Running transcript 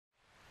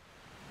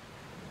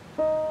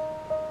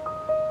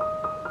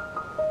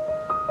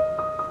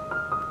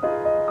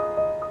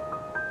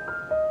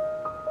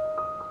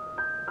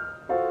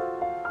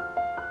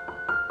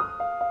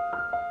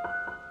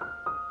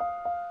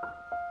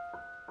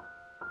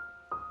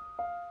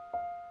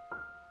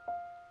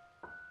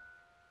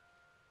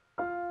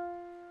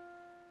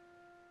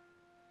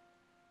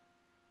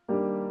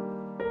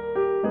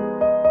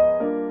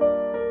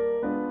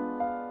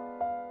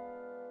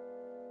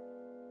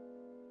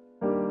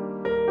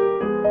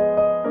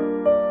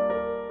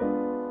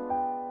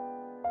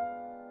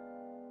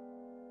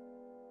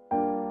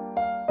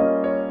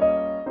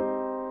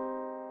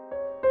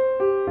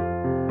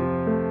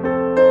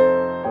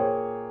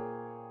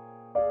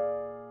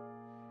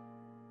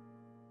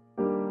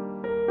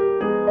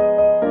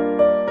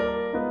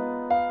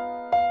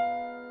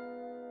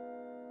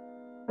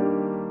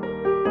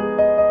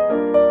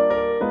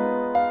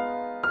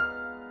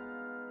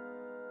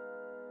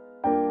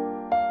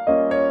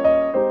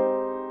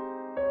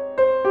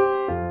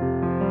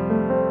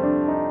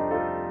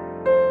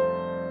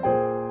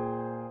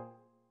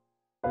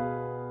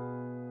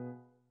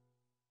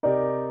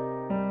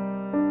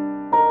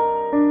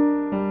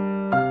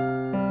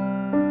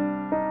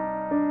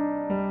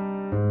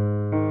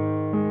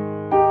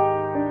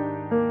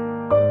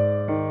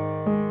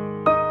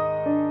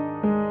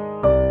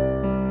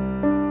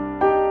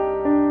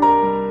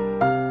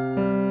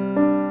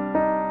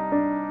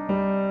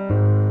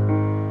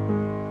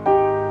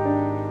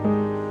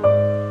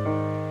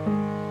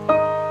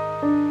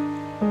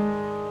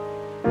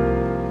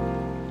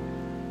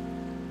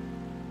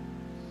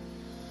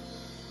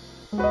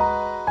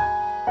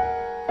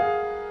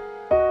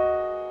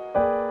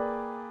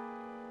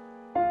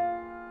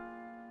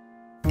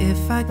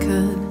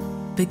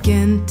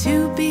begin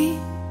to be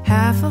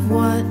half of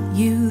what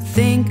you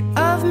think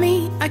of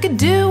me. I could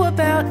do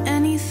about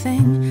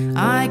anything.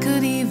 I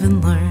could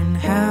even learn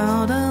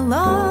how to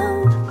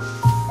love.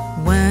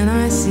 When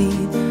I see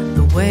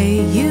the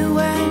way you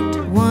act,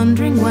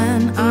 wondering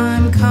when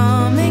I'm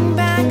coming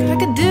back, I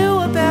could do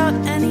about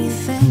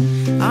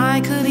anything.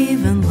 I could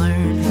even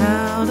learn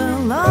how to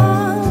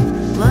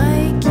love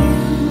like you.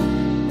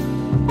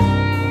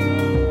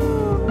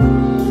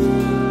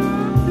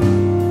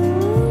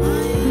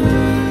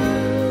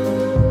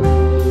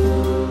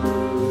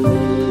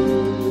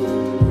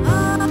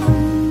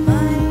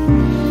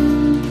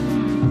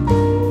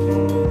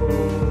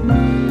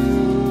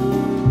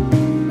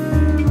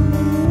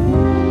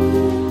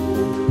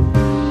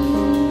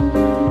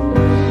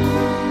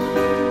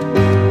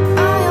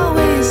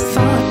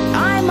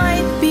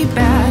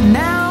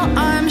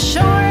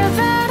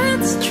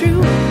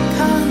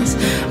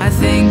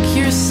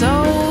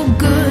 So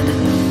good,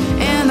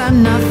 and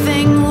I'm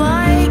nothing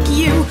like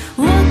you.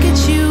 Look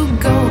at you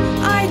go,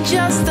 I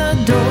just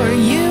adore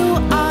you.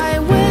 I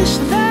wish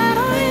that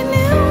I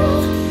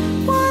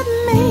knew what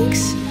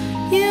makes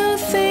you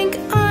think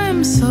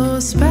I'm so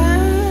special.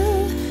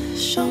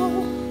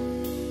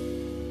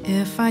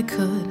 If I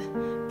could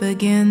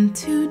begin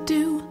to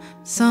do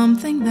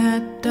something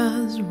that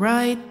does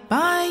right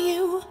by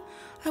you,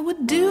 I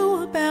would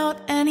do about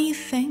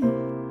anything.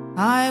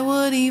 I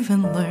would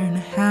even learn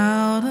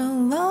how to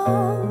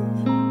love.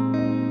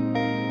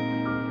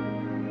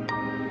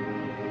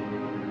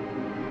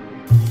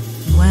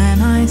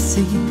 When I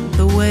see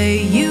the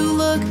way you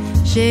look,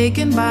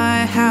 shaken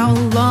by how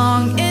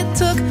long it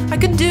took, I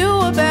could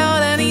do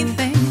about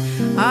anything.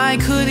 I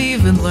could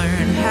even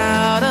learn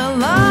how to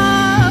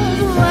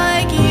love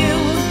like you.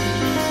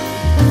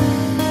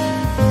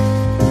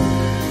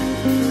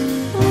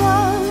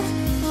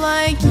 Love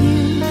like you.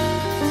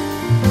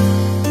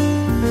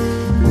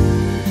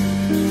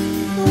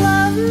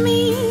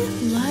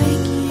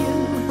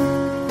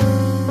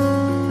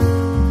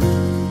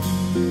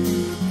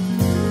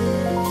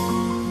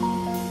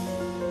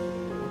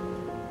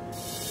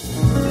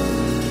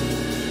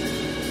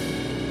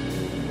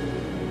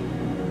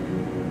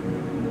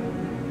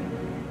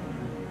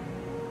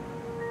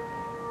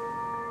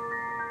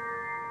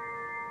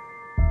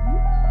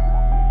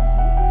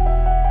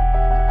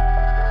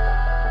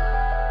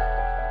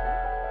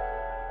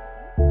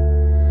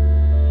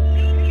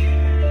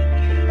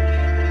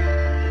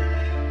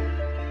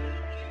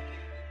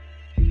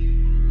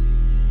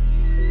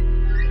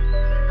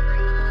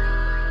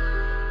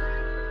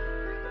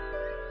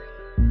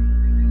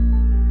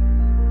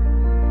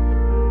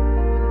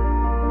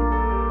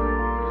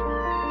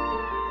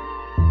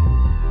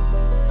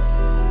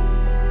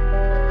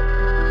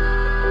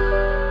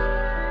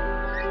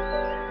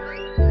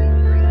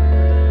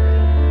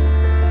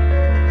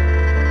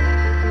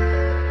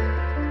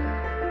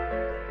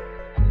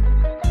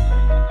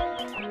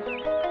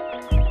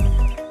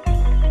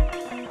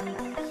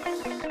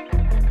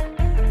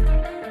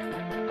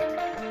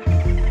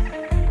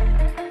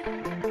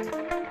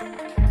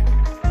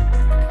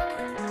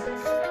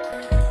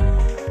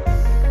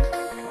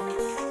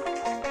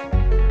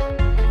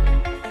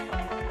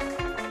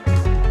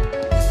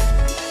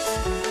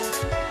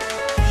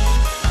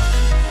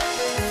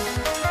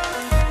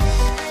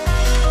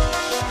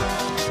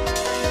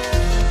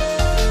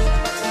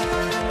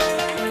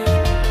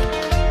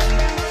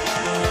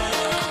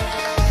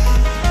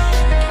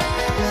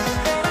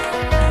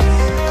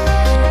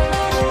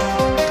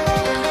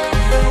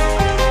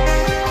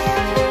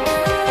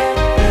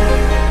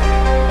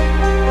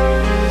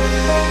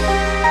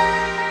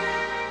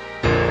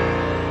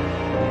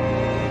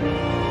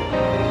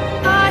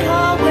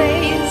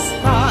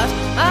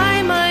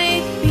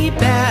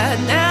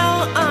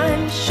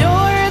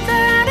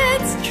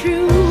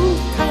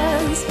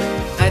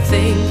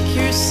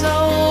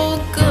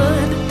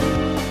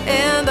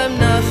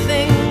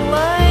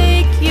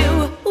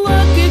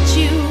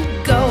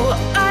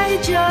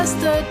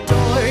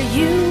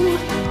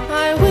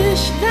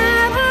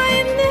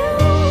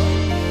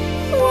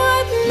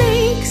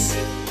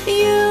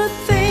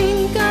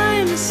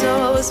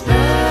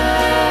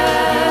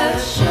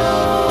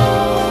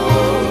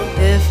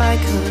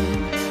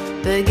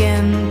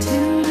 Begin to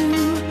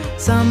do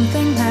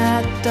something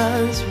that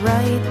does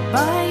right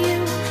by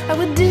you, I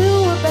would do